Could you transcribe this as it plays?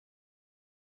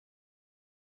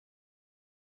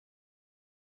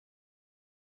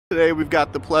Today we've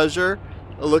got the pleasure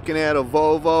of looking at a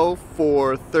Volvo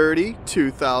 430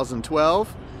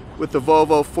 2012 with the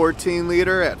Volvo 14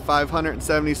 liter at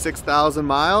 576,000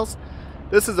 miles.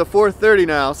 This is a 430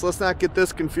 now, so let's not get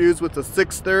this confused with a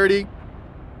 630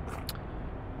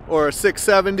 or a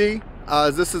 670.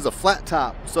 This is a flat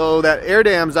top, so that air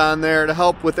dam's on there to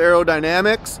help with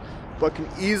aerodynamics, but can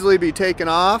easily be taken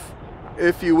off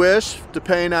if you wish,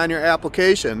 depending on your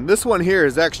application. This one here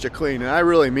is extra clean, and I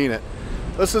really mean it.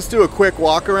 Let's just do a quick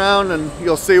walk around and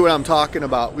you'll see what I'm talking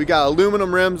about. We got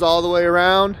aluminum rims all the way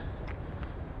around.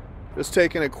 Just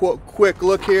taking a quick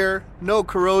look here. No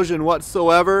corrosion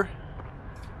whatsoever.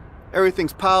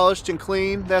 Everything's polished and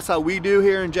clean. That's how we do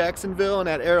here in Jacksonville and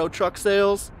at Aero Truck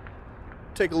Sales.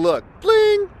 Take a look.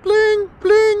 Bling, bling,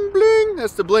 bling, bling.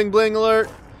 That's the bling, bling alert.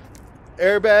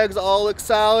 Airbags all look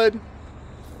solid.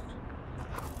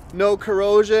 No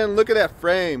corrosion. Look at that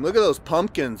frame. Look at those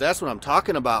pumpkins. That's what I'm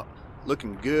talking about.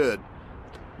 Looking good.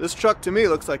 This truck to me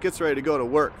looks like it's ready to go to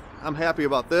work. I'm happy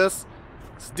about this.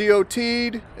 It's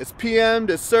DOT'd, it's PM'd,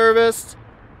 it's serviced.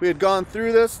 We had gone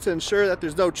through this to ensure that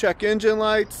there's no check engine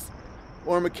lights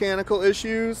or mechanical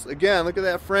issues. Again, look at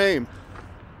that frame.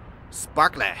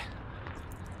 Sparkly.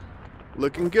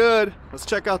 Looking good. Let's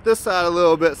check out this side a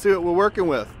little bit, see what we're working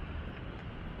with.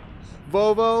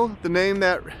 Volvo, the name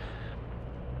that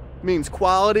means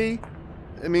quality,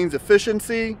 it means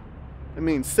efficiency, it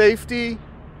means safety.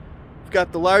 We've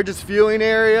got the largest viewing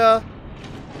area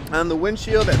on the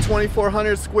windshield at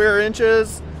 2,400 square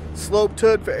inches. Sloped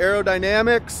hood for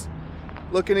aerodynamics.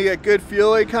 Looking to get good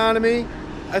fuel economy.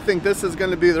 I think this is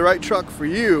going to be the right truck for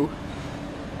you.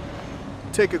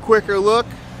 Take a quicker look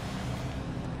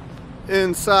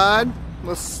inside.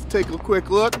 Let's take a quick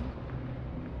look.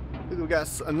 We've got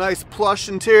a nice plush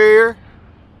interior.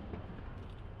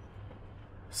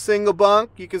 Single bunk,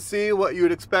 you can see what you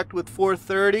would expect with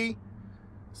 430.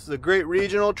 This is a great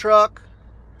regional truck.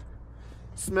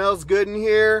 Smells good in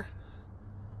here.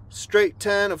 Straight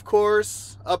 10, of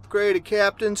course. Upgraded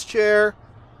captain's chair.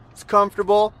 It's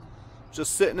comfortable,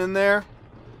 just sitting in there.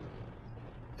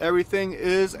 Everything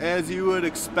is as you would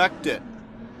expect it.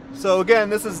 So again,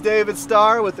 this is David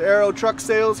Starr with Aero Truck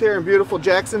Sales here in beautiful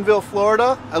Jacksonville,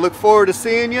 Florida. I look forward to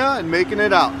seeing you and making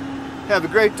it out. Have a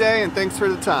great day and thanks for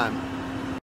the time.